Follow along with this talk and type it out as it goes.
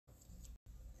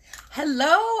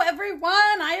Hello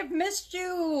everyone, I have missed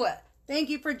you. Thank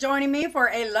you for joining me for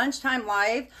a lunchtime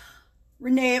live.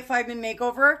 Renee at 5 Min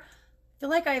Makeover. I feel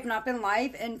like I have not been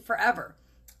live in forever.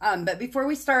 But before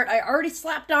we start, I already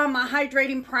slapped on my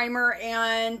hydrating primer,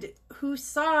 and who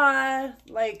saw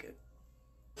like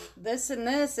this and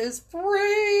this is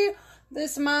free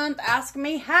this month. Ask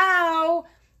me how.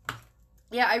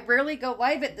 Yeah, I rarely go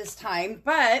live at this time,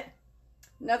 but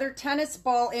another tennis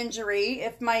ball injury.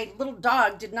 If my little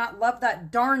dog did not love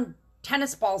that darn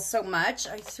tennis ball so much,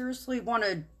 I seriously want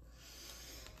to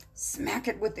smack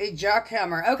it with a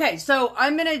jackhammer. Okay, so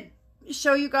I'm going to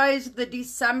show you guys the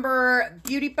December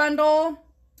beauty bundle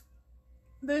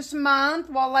this month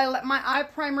while I let my eye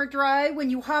primer dry. When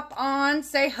you hop on,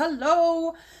 say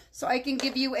hello so I can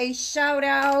give you a shout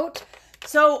out.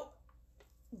 So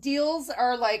deals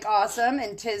are like awesome,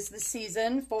 and 'tis the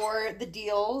season for the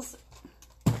deals.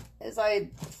 As I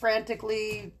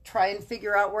frantically try and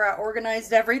figure out where I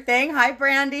organized everything. Hi,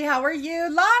 Brandy. How are you?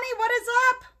 Lonnie, what is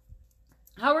up?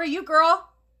 How are you, girl?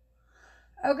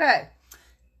 Okay.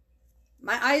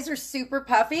 My eyes are super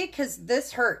puffy because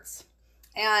this hurts.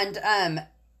 And,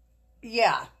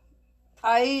 yeah.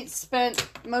 I spent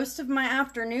most of my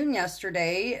afternoon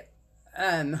yesterday.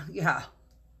 Yeah.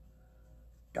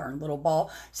 Darn little ball.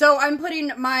 So I'm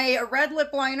putting my red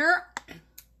lip liner.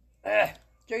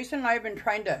 Jason and I have been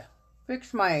trying to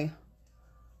fix my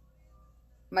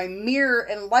mirror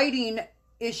and lighting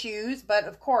issues, but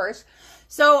of course.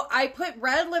 So I put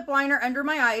red lip liner under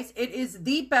my eyes. It is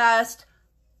the best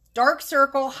dark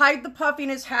circle, hide the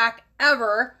puffiness hack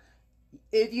ever.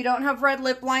 If you don't have red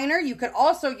lip liner, you could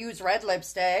also use red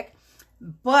lipstick.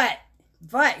 But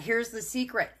here's the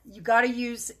secret. You got to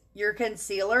use your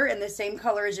concealer in the same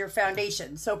color as your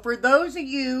foundation. So for those of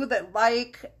you that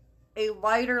like a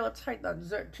lighter, let's hide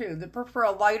that too, that prefer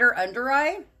a lighter under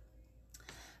eye,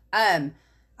 I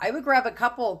would grab a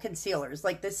couple concealers,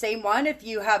 like the same one if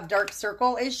you have dark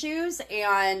circle issues,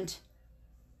 and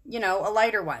you know, a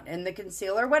lighter one. And the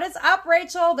concealer, what is up,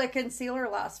 Rachel? The concealer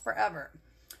lasts forever.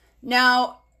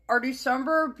 Now, our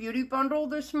December beauty bundle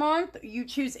this month, you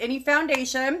choose any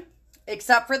foundation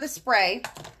except for the spray,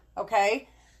 okay?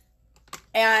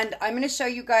 And I'm going to show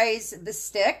you guys the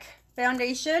stick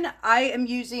foundation. I am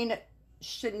using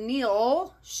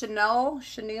Chenille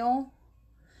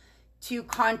to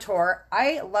contour.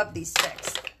 I love these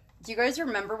sticks. Do you guys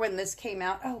remember when this came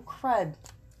out? Oh, crud.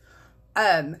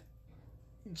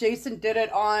 Jason did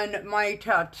it on my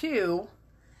tattoo,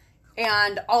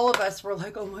 and all of us were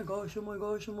like, oh my gosh, oh my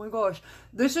gosh, oh my gosh.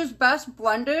 This is best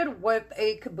blended with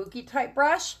a Kabuki type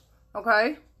brush,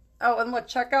 okay? Oh, and look,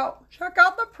 check out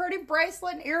the pretty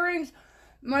bracelet and earrings.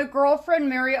 My girlfriend,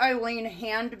 Mary Eileen,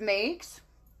 hand makes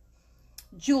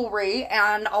jewelry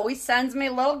and always sends me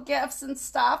little gifts and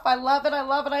stuff. I love it, I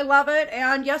love it, I love it.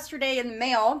 And yesterday in the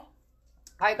mail,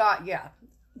 I got, yeah.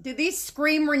 Did these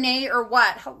scream Renee or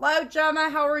what? Hello, Gemma,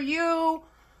 how are you?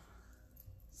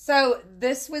 So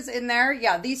this was in there.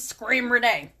 Yeah, these scream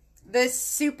Renee. This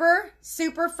super,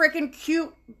 super freaking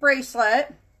cute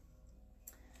bracelet.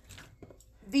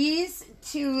 These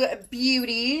two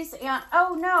Beauties, and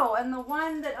oh no, and the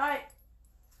one that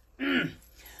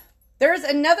there's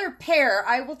another pair.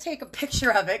 I will take a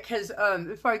picture of it because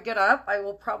if I get up, I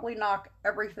will probably knock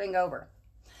everything over.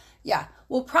 Yeah,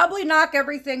 we'll probably knock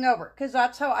everything over because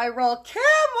that's how I roll. Kim,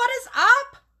 what is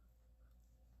up?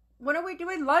 When are we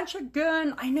doing lunch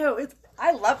again? I know,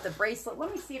 I love the bracelet.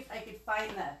 Let me see if I can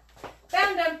find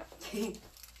found them.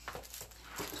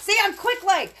 See, I'm quick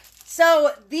like.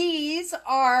 So these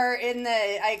are in the,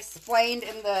 I explained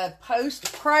in the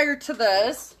post prior to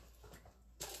this.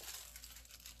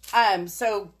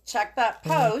 So check that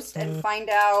post and find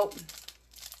out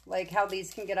like how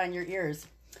these can get on your ears.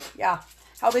 Yeah,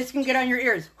 how these can get on your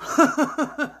ears.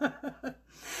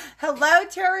 Hello,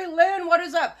 Terry Lynn, what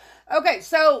is up? Okay,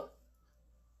 so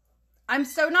I'm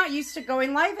so not used to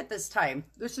going live at this time.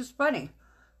 This is funny.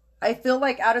 I feel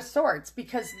like out of sorts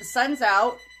because the sun's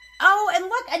out. Oh, and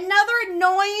look, another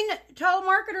annoying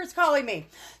telemarketer is calling me.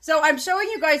 So I'm showing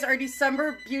you guys our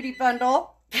December beauty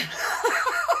bundle.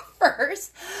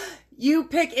 First, you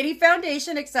pick any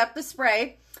foundation except the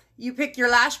spray. You pick your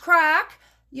lash crack,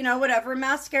 you know, whatever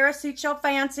mascara suits your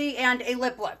fancy, and a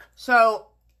lip look. So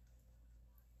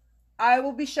I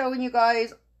will be showing you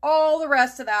guys all the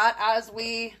rest of that as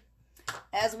we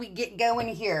get going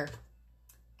here.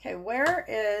 Okay, where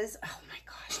is, oh my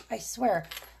gosh, I swear.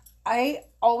 I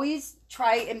always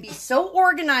try and be so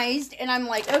organized, and I'm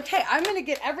like, okay, I'm going to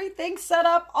get everything set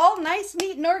up all nice,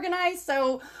 neat, and organized,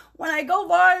 so when I go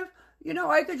live, you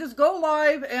know, I could just go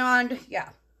live, and yeah,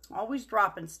 always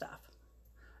dropping stuff.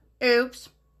 Oops.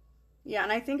 Yeah,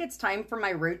 and I think it's time for my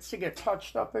roots to get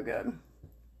touched up again.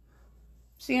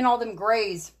 Seeing all them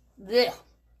grays. Ugh.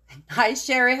 Hi,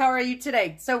 Sherry. How are you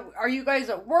today? So are you guys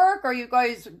at work? Are you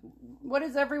guys, what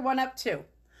is everyone up to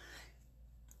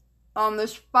on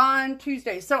this fun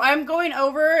Tuesday? So I'm going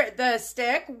over the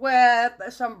stick with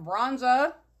some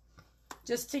bronzer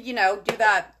just to, you know, do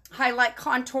that highlight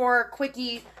contour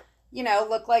quickie, you know,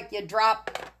 look like you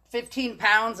drop 15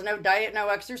 pounds, no diet, no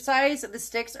exercise. The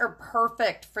sticks are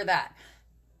perfect for that.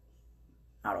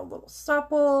 Out a little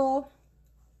Supple.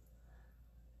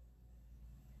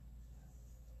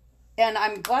 And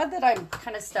I'm glad that I'm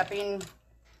kind of stepping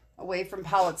away from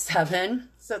palette 7.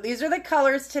 So these are the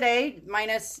colors today,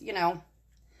 minus, you know,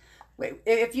 wait,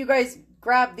 if you guys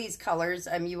grab these colors,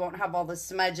 you won't have all the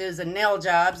smudges and nail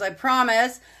jobs. I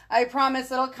promise. I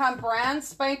promise it'll come brand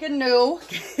spanking new.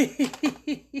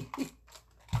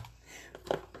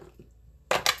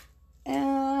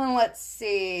 And let's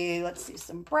see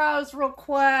some brows real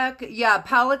quick. Yeah,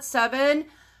 palette 7.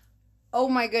 Oh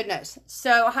my goodness.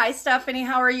 So, hi Stephanie,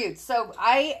 how are you? So,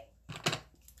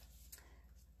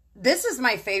 this is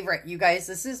my favorite, you guys.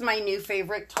 This is my new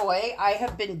favorite toy. I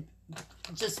have been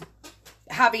just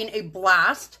having a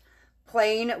blast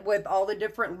playing with all the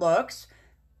different looks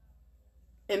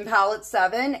in palette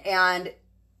 7. And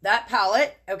that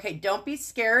palette, okay, don't be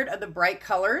scared of the bright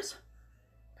colors.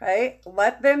 Okay,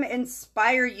 let them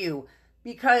inspire you,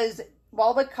 because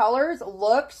while the colors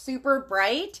look super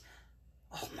bright,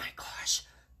 oh my gosh,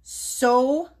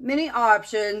 so many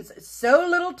options, so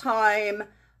little time.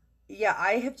 Yeah,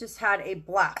 I have just had a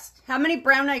blast. How many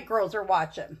brown-eyed girls are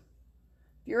watching?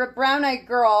 If you're a brown-eyed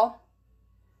girl,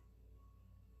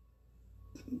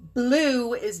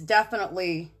 blue is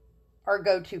definitely our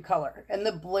go-to color. And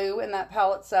the blue in that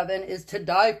palette 7 is to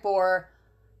die for.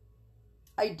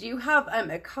 I do have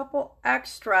a couple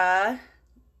extra.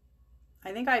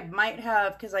 I think I might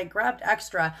have, because I grabbed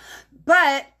extra.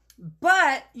 But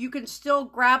you can still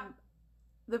grab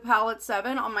the palette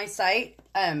 7 on my site.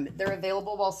 They're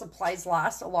available while supplies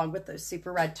last, along with those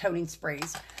super red toning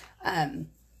sprays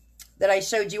that I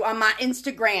showed you on my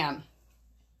Instagram.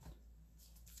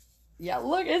 Yeah,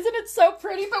 look, isn't it so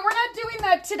pretty? But we're not doing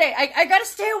that today. I got to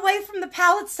stay away from the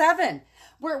palette 7.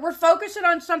 We're focusing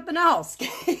on something else.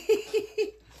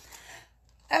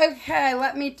 Okay,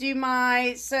 let me do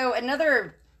my, so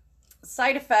another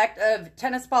side effect of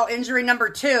tennis ball injury number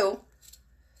 2.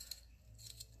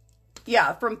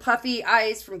 Yeah, from puffy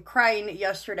eyes, from crying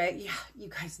yesterday. Yeah, you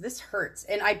guys, this hurts.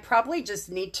 And I probably just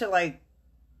need to, like,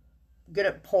 get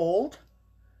it pulled,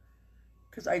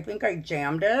 because I think I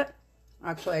jammed it.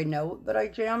 Actually, I know that I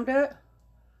jammed it.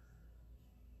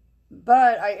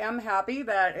 But I am happy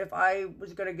that if I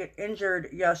was going to get injured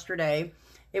yesterday,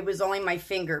 it was only my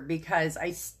finger, because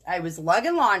I was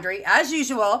lugging laundry, as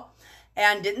usual,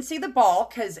 and didn't see the ball,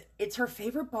 because it's her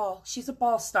favorite ball. She's a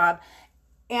ball snob.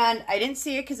 And I didn't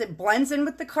see it because it blends in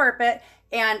with the carpet,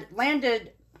 and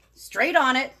landed straight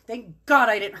on it. Thank God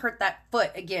I didn't hurt that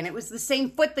foot again. It was the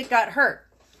same foot that got hurt.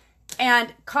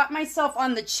 And caught myself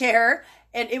on the chair,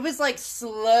 and it was like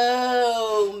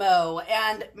slow-mo.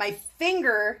 And my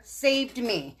finger saved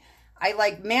me. I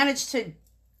like managed to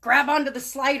grab onto the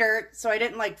slider so I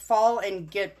didn't like fall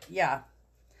and get, yeah.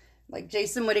 Like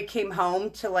Jason would have came home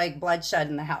to like bloodshed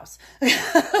in the house.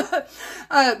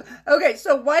 Okay,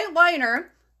 so white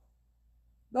liner.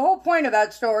 The whole point of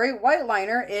that story, white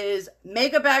liner, is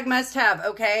mega bag must have,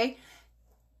 okay?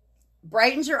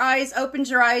 Brightens your eyes,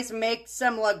 opens your eyes, makes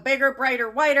them look bigger, brighter,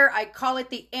 whiter. I call it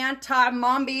the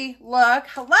anti-mombi look.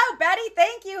 Hello, Betty.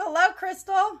 Thank you. Hello,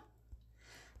 Crystal.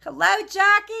 Hello,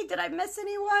 Jackie. Did I miss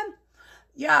anyone?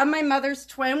 Yeah, I'm my mother's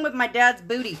twin with my dad's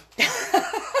booty.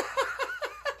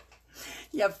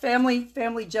 Yeah,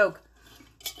 family joke.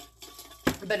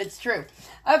 But it's true.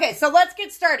 Okay, so let's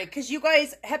get started, because you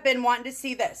guys have been wanting to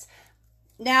see this.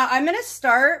 Now, I'm going to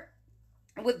start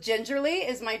with Gingerly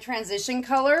is my transition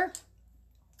color.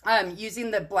 I'm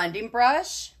using the blending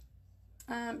brush.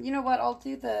 You know what? I'll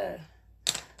do the...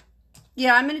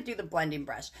 Yeah, I'm going to do the blending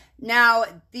brush. Now,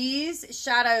 these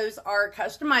shadows are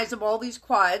customizable, these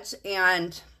quads,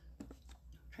 and I'm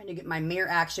trying to get my mirror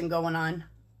action going on.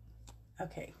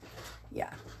 Okay,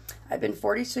 yeah. I've been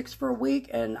 46 for a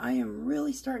week, and I am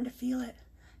really starting to feel it.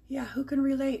 Yeah, who can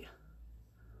relate?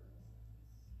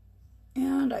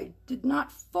 And I did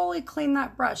not fully clean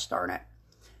that brush, darn it.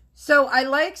 So I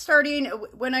like starting,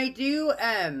 when I do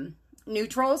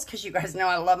neutrals, because you guys know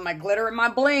I love my glitter and my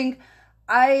bling,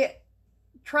 I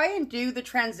try and do the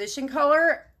transition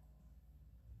color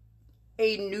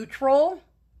a neutral,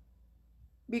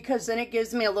 because then it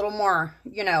gives me a little more,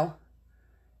 you know,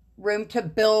 room to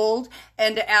build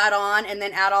and to add on, and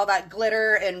then add all that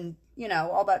glitter and, you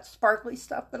know, all that sparkly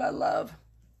stuff that I love.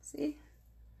 See?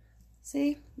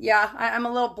 See? Yeah, I'm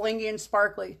a little blingy and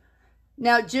sparkly.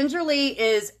 Now, Gingerly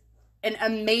is an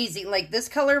amazing, like this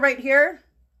color right here,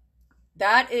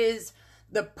 that is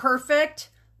the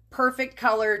perfect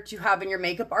color to have in your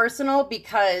makeup arsenal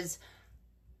because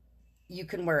you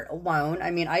can wear it alone.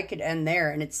 I mean, I could end there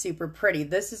and it's super pretty.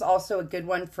 This is also a good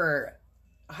one for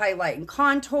highlight and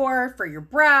contour, for your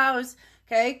brows,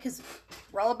 okay? Because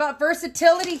we're all about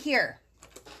versatility here.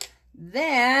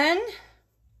 Then,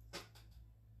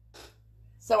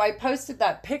 so I posted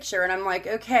that picture and I'm like,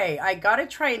 okay, I got to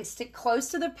try and stick close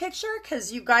to the picture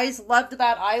because you guys loved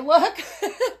that eye look.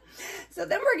 So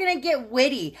then we're going to get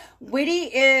Witty. Witty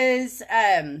is,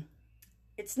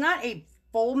 it's not a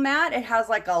full matte. It has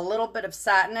like a little bit of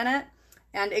satin in it.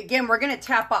 And again, we're going to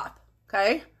tap off,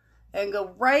 okay? And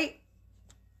go right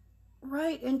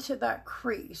into that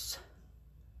crease.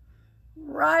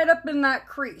 Right up in that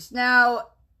crease.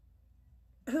 Now,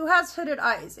 who has hooded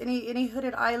eyes? Any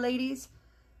hooded eye ladies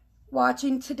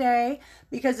watching today?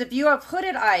 Because if you have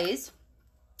hooded eyes,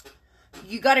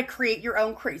 you got to create your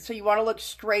own crease. So you want to look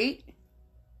straight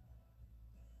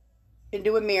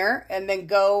into a mirror and then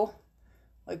go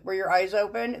like where your eyes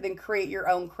open, and then create your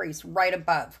own crease right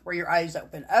above where your eyes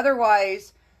open.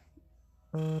 Otherwise,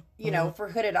 you know, for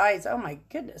hooded eyes, oh my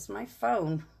goodness, my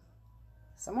phone,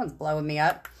 someone's blowing me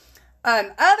up.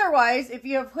 Otherwise, if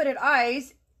you have hooded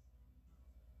eyes,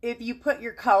 if you put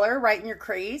your color right in your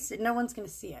crease, no one's going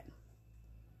to see it.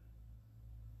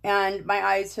 And my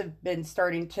eyes have been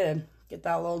starting to get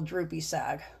that little droopy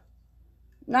sag.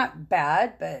 Not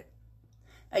bad, but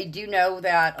I do know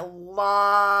that a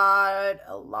lot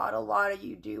of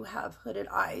you do have hooded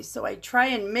eyes. So I try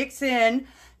and mix in,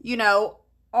 you know,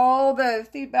 all the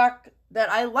feedback that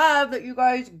I love that you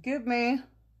guys give me.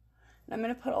 And I'm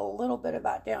going to put a little bit of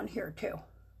that down here too.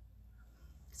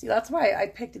 See, that's why I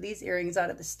picked these earrings out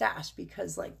of the stash,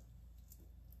 because like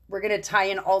we're going to tie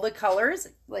in all the colors.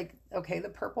 Like, okay, the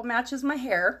purple matches my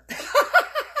hair.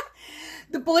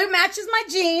 The blue matches my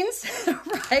jeans,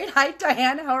 right? Hi,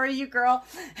 Diane. How are you, girl?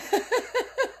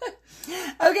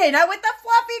 Okay, now with the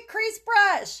fluffy crease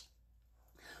brush,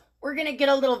 we're going to get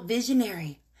a little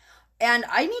visionary. And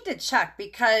I need to check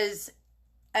because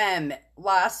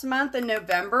last month in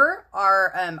November,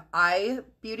 our eye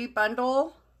beauty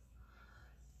bundle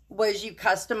was you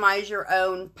customize your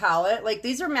own palette. Like,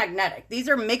 these are magnetic. These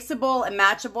are mixable and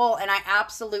matchable, and I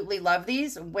absolutely love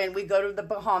these. When we go to the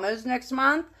Bahamas next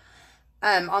month,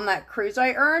 on that cruise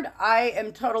I earned, I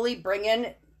am totally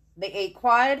bringing the 8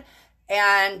 quad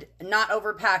and not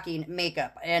overpacking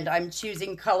makeup. And I'm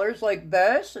choosing colors like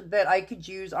this that I could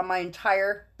use on my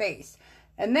entire face.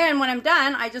 And then when I'm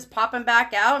done, I just pop them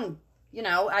back out and, you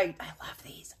know, I love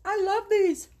these. I love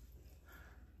these.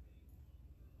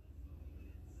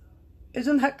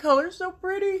 Isn't that color so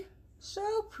pretty?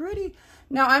 So pretty.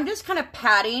 Now I'm just kind of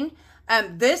patting.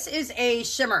 This is a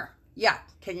shimmer. Yeah,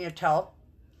 can you tell?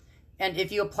 And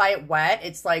if you apply it wet,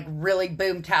 it's like really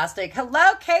boom-tastic.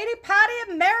 Hello, Katie, Patty,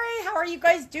 and Mary. How are you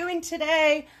guys doing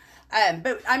today?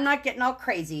 But I'm not getting all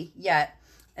crazy yet.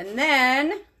 And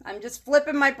then I'm just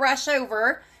flipping my brush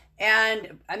over,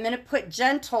 and I'm going to put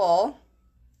gentle.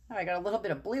 Oh, I got a little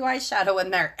bit of blue eyeshadow in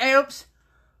there. Oops.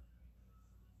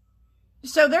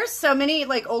 So there's so many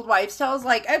like old wives' tales.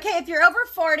 Like, okay, if you're over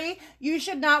 40, you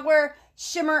should not wear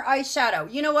shimmer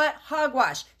eyeshadow. You know what?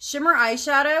 Hogwash. Shimmer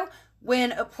eyeshadow,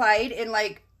 when applied in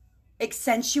like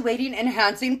accentuating,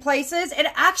 enhancing places, it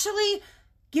actually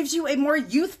gives you a more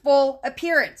youthful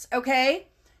appearance, okay?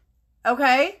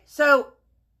 Okay, so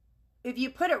if you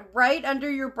put it right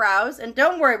under your brows, and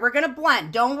don't worry, we're gonna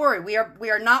blend. Don't worry, we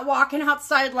are not walking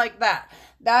outside like that.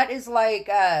 That is like,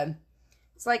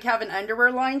 it's like having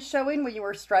underwear lines showing when you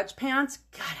wear stretch pants.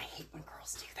 God, I hate when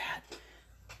girls do that.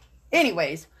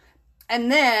 Anyways,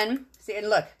 and then, see, and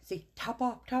look, see, top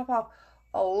off.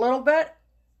 A little bit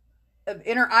of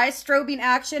inner eye strobing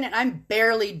action, and I'm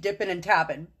barely dipping and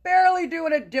tapping. Barely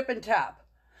doing a dip and tap.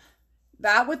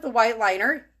 That with the white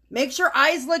liner makes your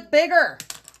eyes look bigger.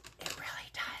 It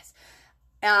really does.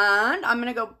 And I'm going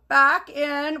to go back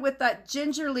in with that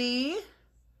Gingerly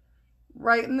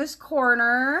right in this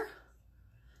corner.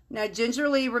 Now,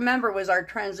 Gingerly, remember, was our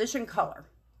transition color.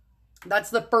 That's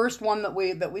the first one that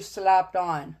we slapped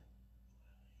on.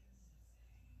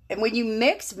 And when you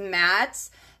mix mattes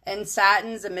and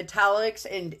satins and metallics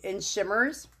and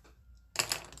shimmers,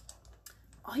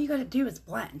 all you got to do is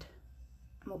blend.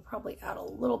 And we'll probably add a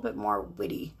little bit more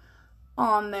Witty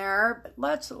on there, but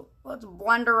let's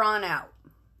blend her on out.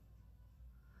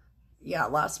 Yeah,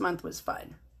 last month was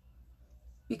fun.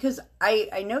 Because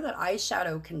I know that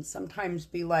eyeshadow can sometimes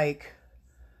be like,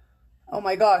 Oh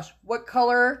my gosh, what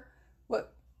color,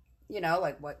 what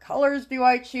colors do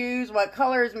I choose? What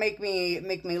colors make me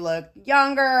look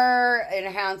younger,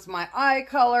 enhance my eye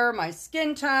color, my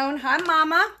skin tone? Hi,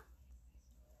 Mama.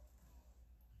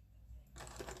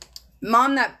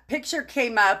 Mom, that picture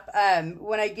came up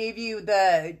when I gave you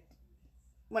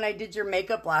when I did your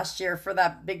makeup last year for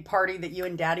that big party that you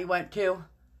and Daddy went to.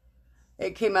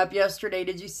 It came up yesterday.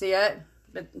 Did you see it?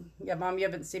 But yeah, Mom, you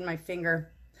haven't seen my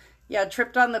finger. Yeah,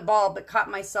 tripped on the ball, but caught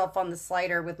myself on the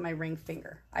slider with my ring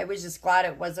finger. I was just glad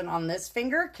it wasn't on this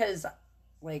finger because,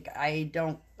 like, I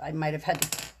might have had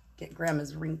to get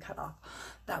Grandma's ring cut off.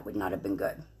 That would not have been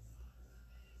good.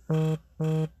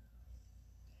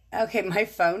 Okay, my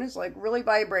phone is like really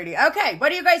vibrating. Okay, what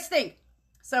do you guys think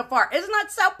so far? Isn't that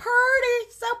so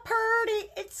pretty? So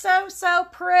pretty. It's so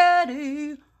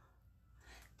pretty.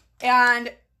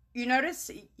 And you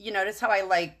notice how I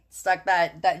like stuck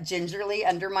that gingerly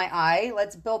under my eye?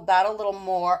 Let's build that a little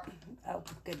more. Oh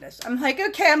goodness. I'm like,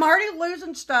 okay, I'm already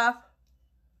losing stuff.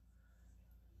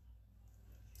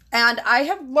 And I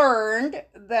have learned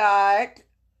that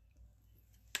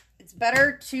it's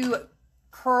better to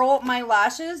curl my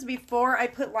lashes before I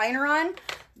put liner on,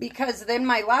 because then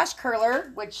my lash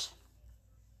curler, which,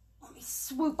 let me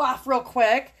swoop off real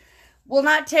quick, will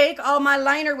not take all my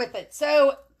liner with it.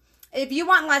 So if you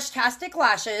want lash-tastic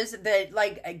lashes that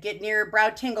like get near brow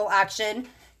tingle action,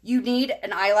 you need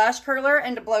an eyelash curler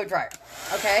and a blow dryer.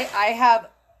 Okay, I have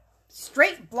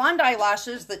straight blonde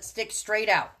eyelashes that stick straight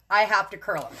out. I have to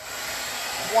curl them.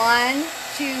 1,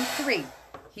 2, 3.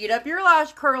 Heat up your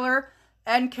lash curler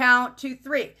and count to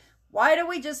 3. Why do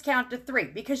we just count to 3?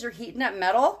 Because you're heating up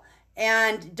metal,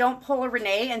 and don't pull a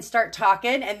Renee and start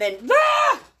talking and then,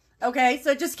 ah! Okay,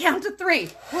 so just count to 3,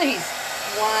 please.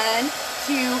 1,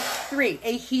 2, 3.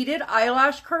 A heated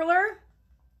eyelash curler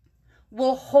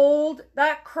will hold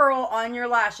that curl on your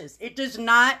lashes. It does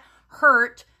not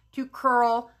hurt to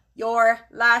curl your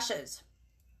lashes.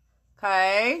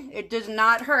 Okay, it does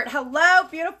not hurt. Hello,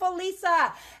 beautiful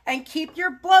Lisa. And keep your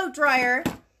blow dryer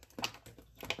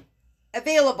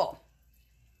available.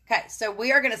 Okay, so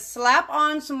we are going to slap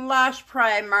on some lash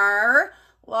primer.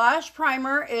 Lash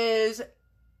primer is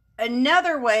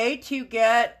another way to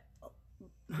get,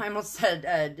 I almost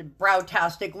said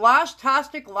brow-tastic,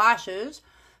 lash-tastic lashes,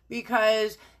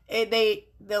 because the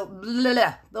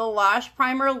lash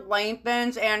primer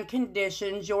lengthens and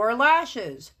conditions your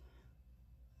lashes.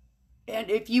 And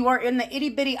if you are in the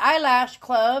itty-bitty eyelash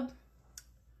club,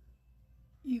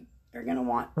 you're going to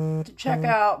want to check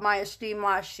out my Esteem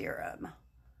Lash Serum.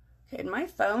 Okay, and my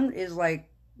phone is like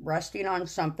resting on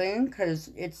something because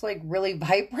it's like really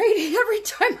vibrating every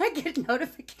time I get a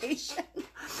notification.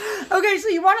 Okay, so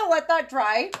you want to let that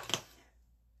dry.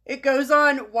 It goes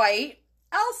on white,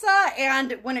 Elsa,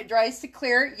 and when it dries to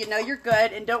clear, you know you're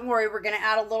good. And don't worry, we're going to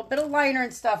add a little bit of liner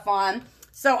and stuff on.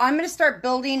 So I'm going to start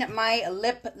building my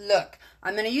lip look.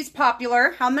 I'm going to use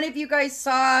Popular. How many of you guys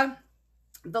saw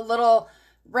the little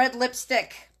red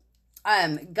lipstick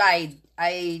guide?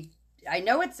 I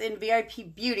know it's in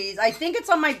VIP Beauties. I think it's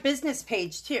on my business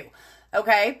page too.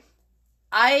 Okay.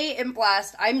 I am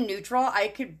blessed. I'm neutral. I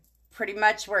could pretty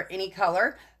much wear any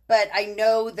color, but I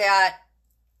know that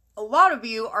a lot of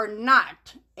you are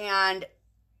not. And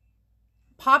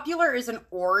Popular is an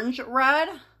orange red.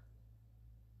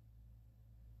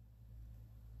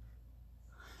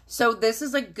 So this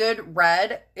is a good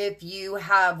red if you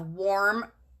have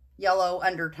warm yellow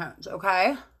undertones,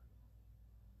 okay?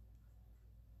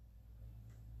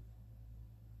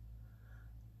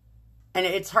 And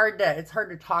it's hard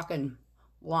to talk in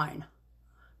line.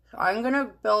 So I'm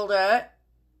gonna build it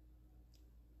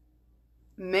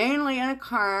mainly in a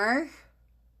curve.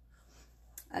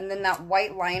 And then that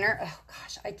white liner. Oh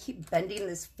gosh, I keep bending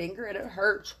this finger and it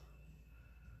hurts.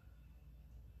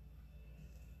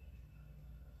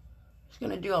 Just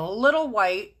gonna do a little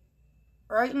white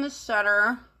right in the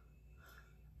center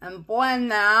and blend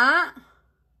that.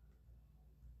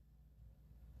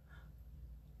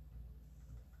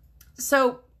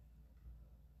 So,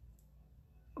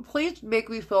 please make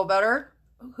me feel better.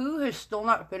 Who has still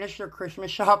not finished their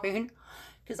Christmas shopping?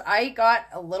 Because I got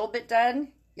a little bit done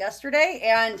yesterday,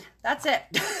 and that's it.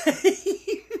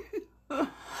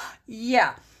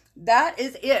 Yeah, that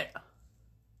is it.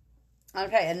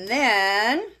 Okay, and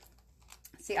then,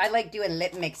 see, I like doing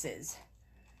lip mixes.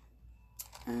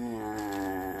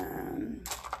 I'm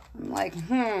like,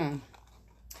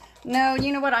 No,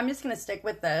 you know what? I'm just going to stick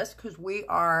with this because we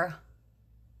are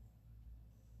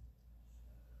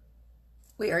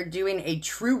doing a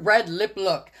true red lip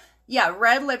look. Yeah,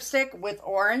 red lipstick with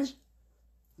orange.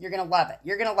 You're going to love it.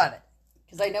 You're going to love it.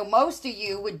 Because I know most of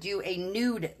you would do a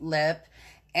nude lip.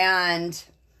 And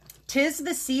 'tis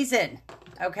the season,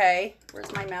 okay?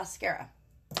 Where's my mascara?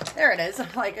 There it is. I'm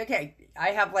like, okay, I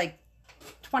have like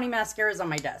 20 mascaras on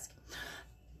my desk.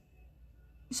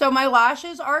 So my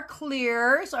lashes are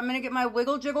clear. So I'm going to get my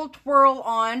Wiggle Jiggle Twirl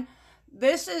on.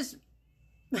 This is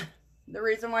the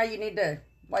reason why you need to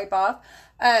wipe off.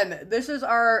 This is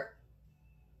our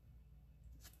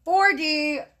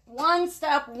 4D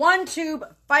one-step, one-tube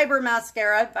fiber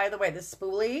mascara. By the way, the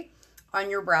Spoolie on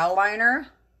your brow liner.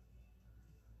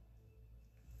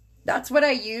 That's what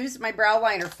I use my brow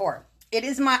liner for. It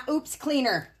is my oops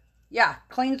cleaner. Yeah,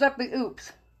 cleans up the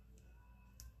oops.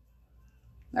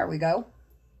 There we go.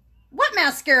 What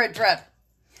mascara drip?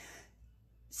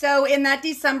 So in that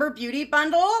December beauty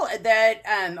bundle that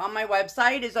on my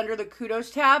website is under the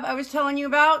kudos tab I was telling you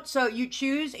about. So you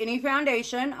choose any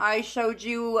foundation. I showed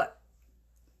you,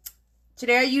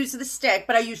 today I used the stick,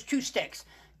 but I used 2 sticks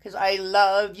because I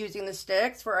love using the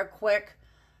sticks for a quick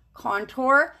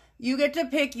contour. You get to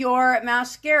pick your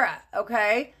mascara,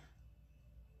 okay?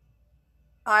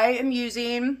 I am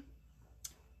using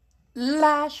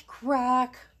Lash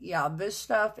Crack. Yeah, this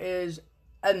stuff is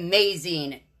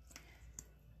amazing.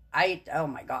 Oh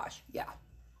my gosh, yeah.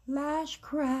 Lash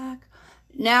Crack.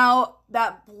 Now,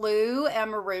 that blue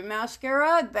and maroon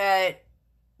mascara that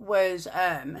was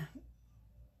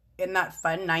in that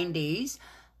fun 9 days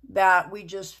that we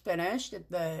just finished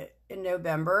in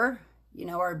November, you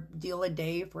know, our deal a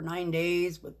day for 9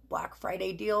 days with Black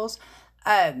Friday deals.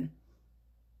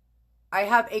 I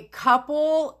have a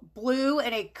couple blue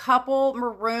and a couple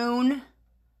maroon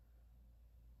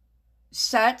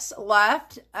sets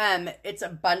left. It's a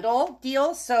bundle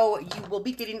deal, so you will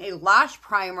be getting a lash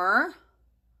primer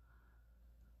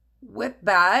with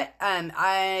that.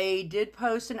 I did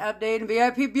post an update in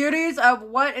VIP Beauties of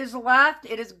what is left.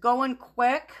 It is going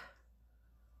quick.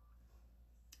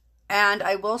 And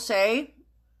I will say,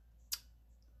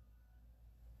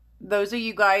 those of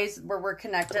you guys where we're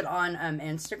connected on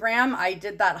Instagram, I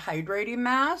did that hydrating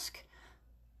mask.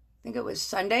 I think it was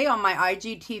Sunday on my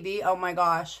IGTV. Oh my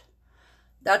gosh.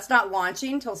 That's not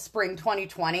launching till spring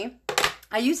 2020.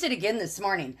 I used it again this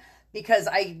morning because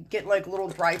I get like little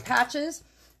dry patches.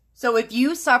 So if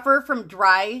you suffer from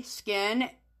dry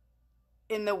skin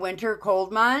in the winter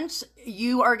cold months,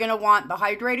 you are going to want the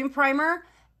hydrating primer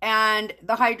and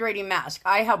the hydrating mask.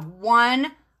 I have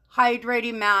one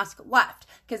hydrating mask left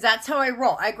because that's how I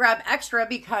roll. I grab extra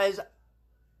because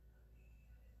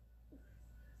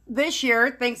this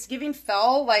year Thanksgiving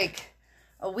fell like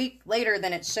a week later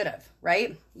than it should have,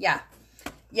 right? Yeah,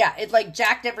 it like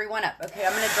jacked everyone up. Okay,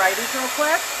 I'm gonna dry these real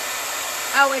quick.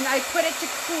 Oh, and I put it to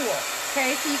cool.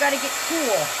 Okay, so you got to get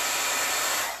cool.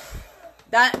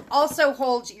 That also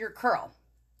holds your curl.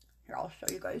 Here, I'll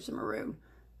show you guys the maroon.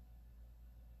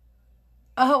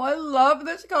 Oh, I love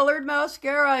this colored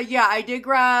mascara. Yeah, I did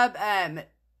grab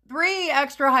 3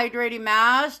 extra hydrating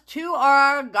masks. 2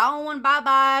 are going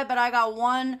bye-bye, but I got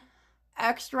 1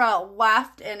 extra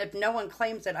left. And if no one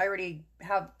claims it, I already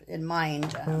have in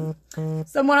mind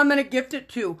someone I'm going to gift it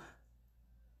to.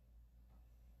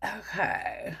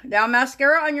 Okay. Now,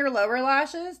 mascara on your lower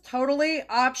lashes, totally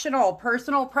optional.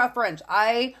 Personal preference.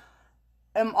 I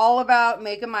am all about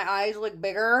making my eyes look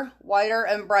bigger, whiter,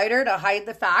 and brighter to hide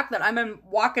the fact that I'm a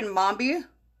walking mombi.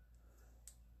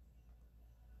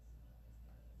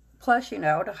 Plus, you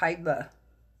know, to hide the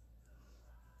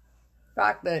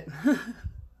fact that,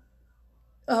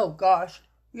 oh gosh.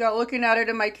 Yeah, looking at it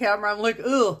in my camera, I'm like,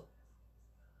 ugh.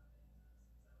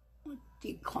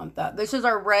 Declump that. This is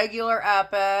our regular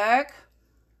Epic.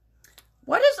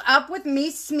 What is up with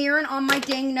me smearing on my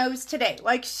dang nose today?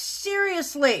 Like,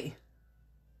 seriously.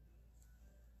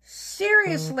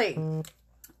 Seriously.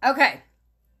 Okay.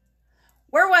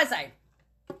 Where was I?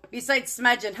 Besides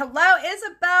smudging. Hello,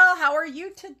 Isabel. How are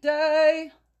you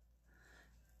today?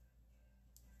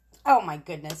 Oh, my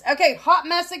goodness. Okay, Hot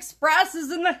Mess Express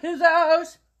is in his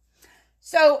house.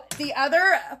 So, the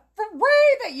other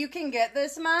way that you can get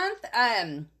this month,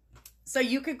 so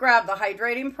you could grab the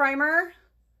hydrating primer,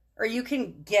 or you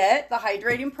can get the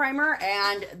hydrating primer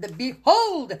and the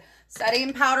Behold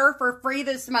setting powder for free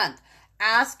this month.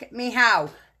 Ask me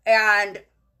how. And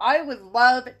I would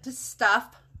love to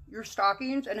stuff your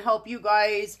stockings and help you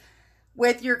guys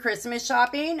with your Christmas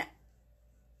shopping,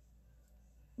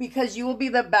 because you will be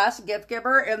the best gift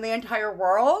giver in the entire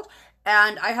world.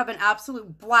 And I have an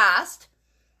absolute blast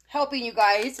helping you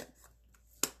guys.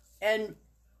 And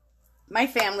my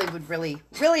family would really,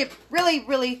 really, really,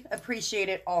 really appreciate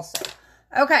it also.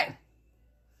 Okay.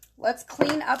 Let's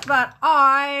clean up that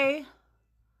eye.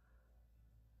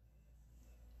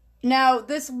 Now,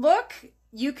 this look,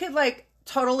 you could like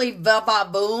totally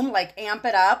boom, like amp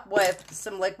it up with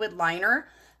some liquid liner.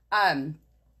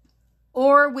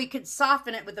 Or we could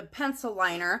soften it with a pencil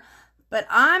liner. But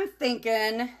I'm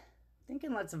thinking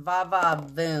let's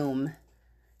boom.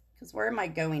 Because where am I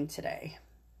going today?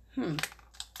 Well,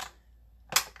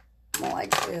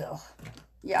 ew.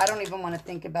 Yeah, I don't even want to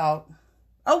think about...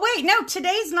 Oh, wait, no,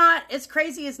 today's not as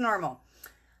crazy as normal.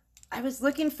 I was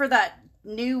looking for that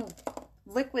new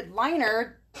liquid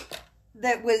liner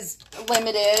that was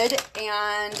limited,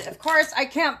 and of course, I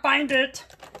can't find it.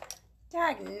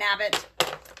 Dagnabbit.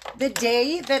 The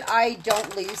day that I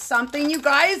don't lose something, you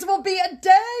guys, will be a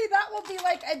day. That will be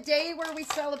like a day where we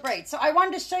celebrate. So I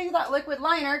wanted to show you that liquid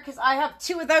liner because I have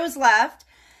 2 of those left.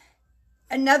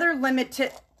 Another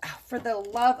limited, for the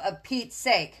love of Pete's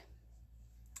sake.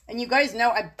 And you guys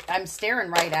know I'm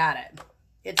staring right at it.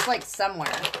 It's like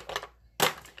somewhere.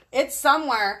 It's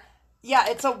somewhere. Yeah,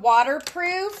 it's a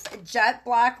waterproof jet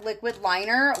black liquid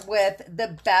liner with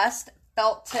the best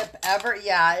felt tip ever.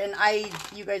 Yeah, and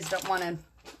you guys don't want to...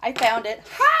 I found it.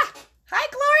 Ha! Hi,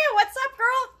 Gloria. What's up,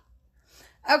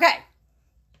 girl? Okay.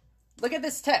 Look at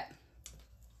this tip.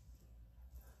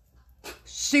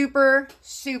 Super,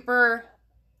 super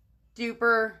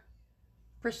duper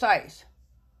precise.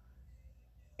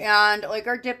 And like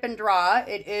our dip and draw,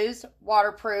 it is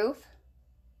waterproof.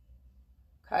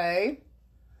 Okay.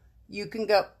 You can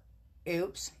go,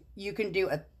 oops. You can do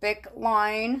a thick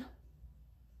line.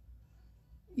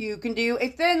 You can do a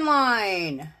thin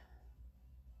line.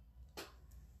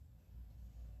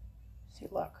 See,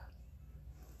 look.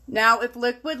 Now, if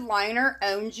liquid liner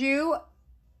owns you,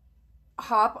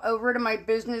 hop over to my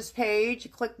business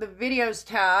page, click the videos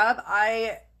tab.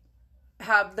 I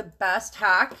have the best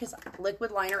hack because liquid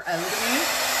liner owned me.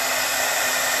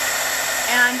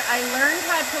 And I learned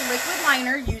how to liquid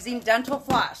liner using dental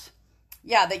floss.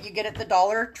 Yeah, that you get at the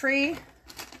Dollar Tree.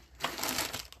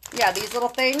 Yeah, these little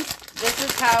things. This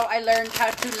is how I learned how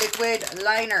to liquid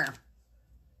liner.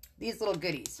 These little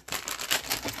goodies.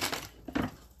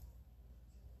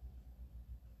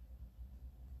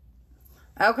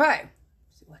 Okay.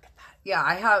 Look at that. Yeah,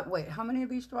 I have, wait, how many of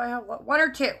these do I have? 1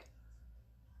 or 2?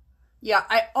 Yeah,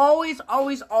 I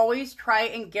always try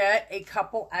and get a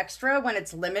couple extra when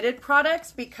it's limited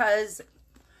products because,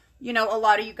 you know, a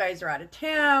lot of you guys are out of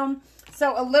town.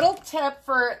 So a little tip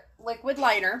for liquid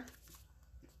liner.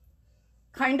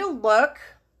 Kind of look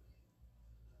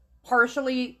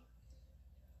partially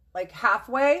like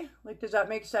halfway. Like, does that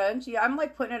make sense? Yeah, I'm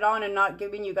like putting it on and not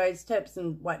giving you guys tips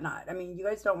and whatnot. I mean, you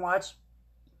guys don't watch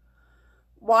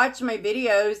my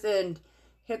videos and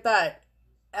hit that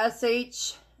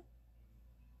SH...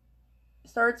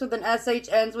 starts with an SH,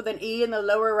 ends with an E in the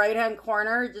lower right-hand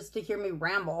corner just to hear me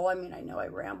ramble. I mean, I know I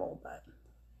ramble, but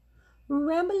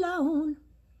ramble on.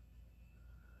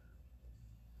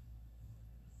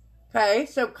 Okay,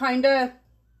 so kind of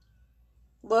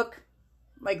look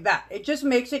like that. It just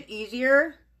makes it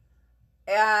easier.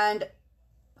 And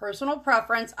personal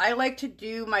preference, I like to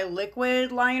do my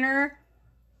liquid liner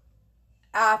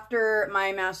after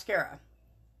my mascara.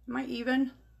 Am I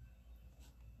even?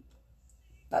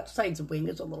 That side's wing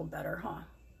is a little better, huh?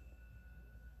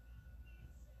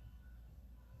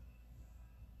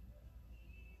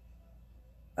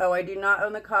 Oh, I do not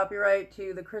own the copyright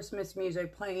to the Christmas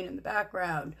music playing in the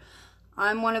background.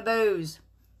 I'm one of those.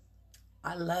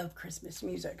 I love Christmas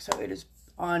music, so it is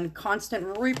on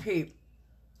constant repeat.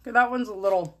 Okay, that one's a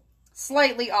little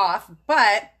slightly off,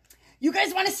 but you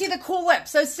guys want to see the cool lip.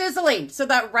 So Sizzling. So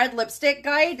that red lipstick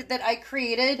guide that I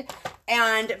created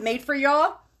and made for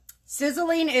y'all.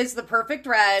 Sizzling is the perfect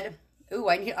red. Ooh,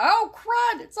 oh,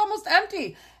 crud. It's almost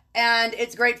empty. And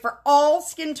it's great for all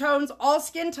skin tones, all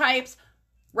skin types.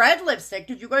 Red lipstick,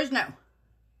 did you guys know?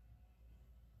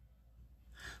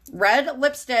 Red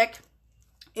lipstick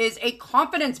is a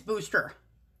confidence booster.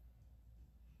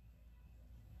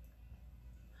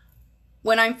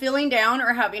 When I'm feeling down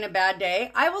or having a bad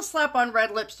day, I will slap on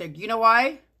red lipstick. You know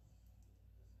why?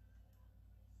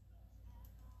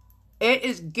 It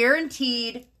is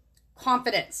guaranteed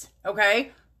confidence,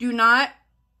 okay? Do not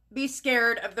be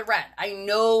scared of the red. I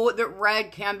know that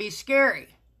red can be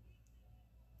scary.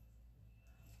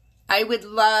 I would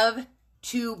love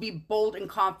to be bold and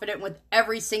confident with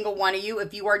every single one of you.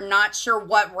 If you are not sure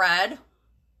what red,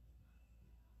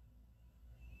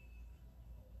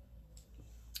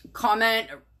 comment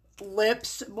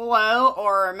lips below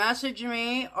or message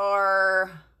me,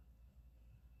 or,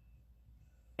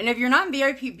 and if you're not in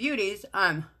VIP Beauties,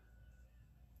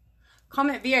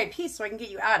 comment VIP so I can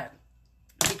get you added,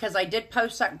 because I did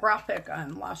post that graphic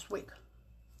last week.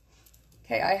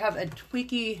 Okay, I have a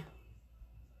tweaky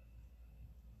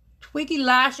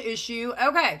lash issue.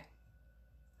 Okay,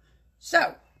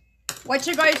 So, what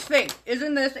you guys think?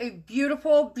 Isn't this a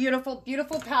beautiful, beautiful,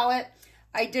 beautiful palette?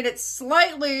 I did it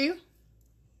slightly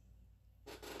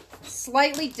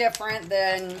different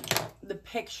than the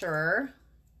picture.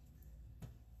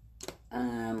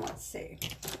 Let's see.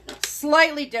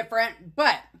 Slightly different,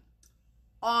 but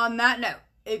on that note,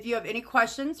 if you have any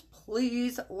questions,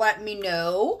 please let me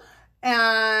know.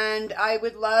 And I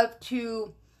would love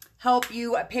to help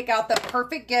you pick out the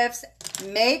perfect gifts.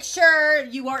 Make sure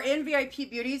you are in VIP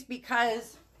Beauties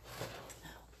because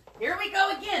here we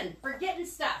go again, forgetting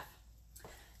stuff.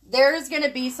 There's going to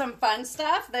be some fun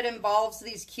stuff that involves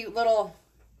these cute little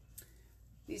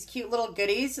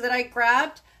goodies that I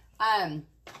grabbed.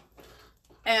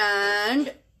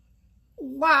 And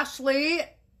lastly,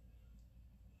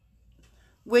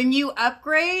 when you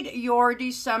upgrade your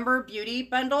December beauty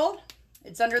bundle,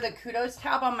 it's under the kudos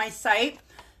tab on my site.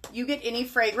 You get any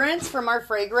fragrance from our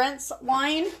fragrance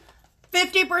line,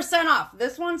 50% off.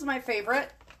 This one's my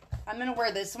favorite. I'm going to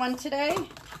wear this one today.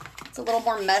 It's a little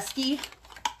more musky.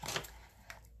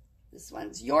 This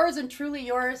one's yours and truly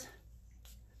yours.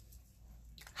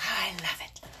 I love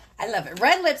it. I love it.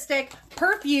 Red lipstick,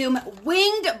 perfume,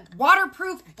 winged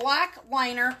waterproof black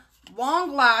liner,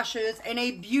 long lashes, and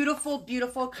a beautiful,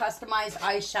 beautiful customized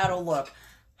eyeshadow look.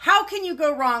 How can you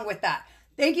go wrong with that?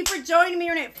 Thank you for joining me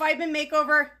at 5-Minute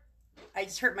Makeover. I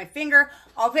just hurt my finger.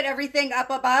 I'll put everything up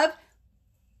above.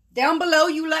 Down below,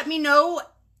 you let me know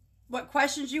what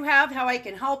questions you have, how I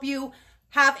can help you.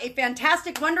 Have a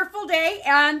fantastic, wonderful day,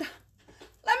 and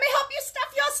let me help you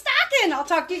stuff your stocking. I'll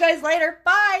talk to you guys later.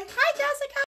 Bye. Hi, Jessica.